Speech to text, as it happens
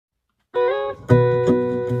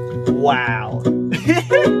Wow.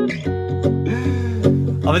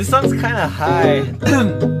 Oh, but this song's kind of high.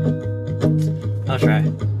 I'll try.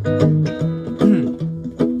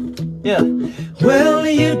 Yeah. Well,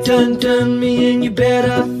 you done me and you bet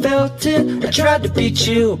I felt it. I tried to beat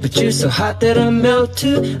you, but you're so hot that I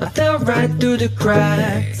melted. I fell right through the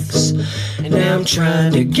cracks, and now I'm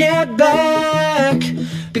trying to get back.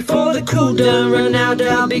 Before the cool down run out,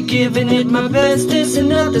 I'll be giving it my bestest, and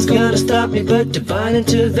nothing's gonna stop me but divine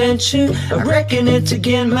intervention. I reckon it's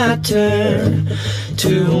again my turn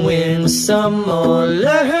to win some or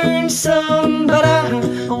learn some, but I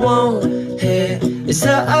won't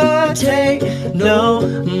hesitate no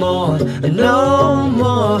more, no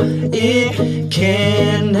more. It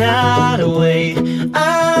cannot wait.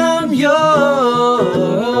 I'm yours.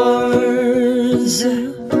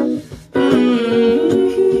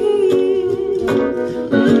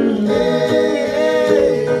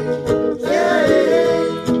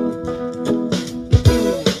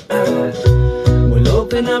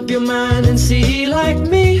 Open up your mind and see like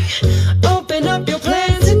me. Open up your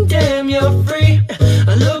plans and damn, you're free.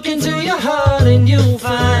 Look into your heart and you'll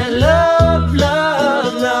find love,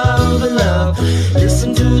 love, love, love.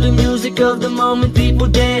 Listen to the music of the moment, people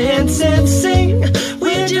dance and sing.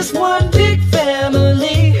 We're just one big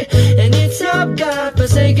family, and it's our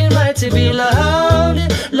God-forsaken right to be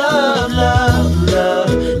loved. Love, love,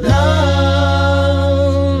 love,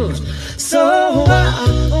 love. So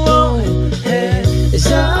I won't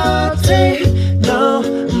hesitate no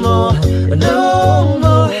more, no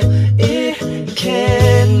more. It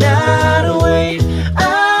cannot wait.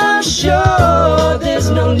 I'm sure there's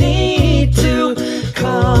no need to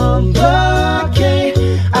complicate.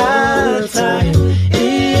 Our time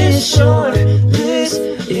is short. This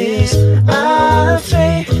is our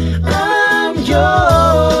fate. I'm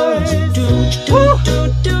yours. Do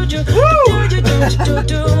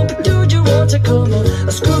you want to come on?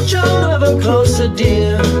 I'll scooch on over closer,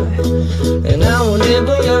 dear, and I will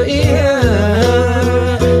nibble your ear.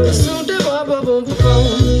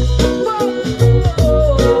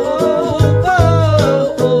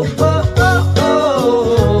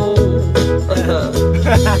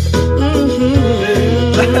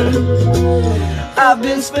 I've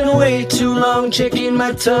been spending way too long checking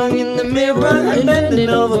my tongue in the mirror and bending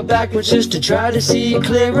over backwards just to try to see it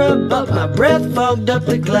clearer, but my breath fogged up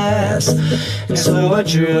the glass, and so I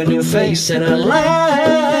drew a new face and I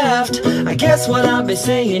laughed. I guess what I've been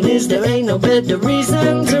saying is there ain't no better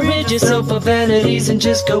reason to rid yourself of vanities and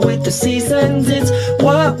just go with the seasons. It's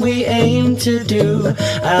what we aim to do.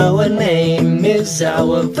 Our name is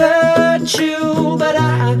our virtue, but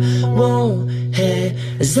I won't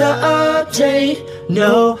hesitate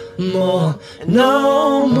no more,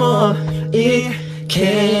 no more. It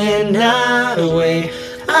cannot wait.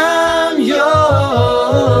 I'm yours.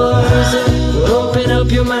 Open up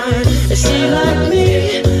your mind and see like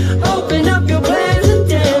me. Open up your plans and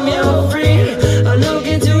damn, you're free. Look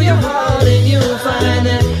into your heart and you'll find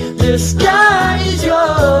that the sky is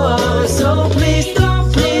yours. So please don't,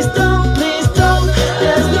 please don't, please don't.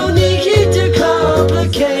 There's no need to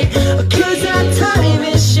complicate, 'cause our time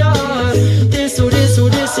is short. This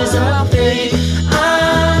is our fate.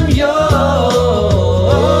 I'm yours.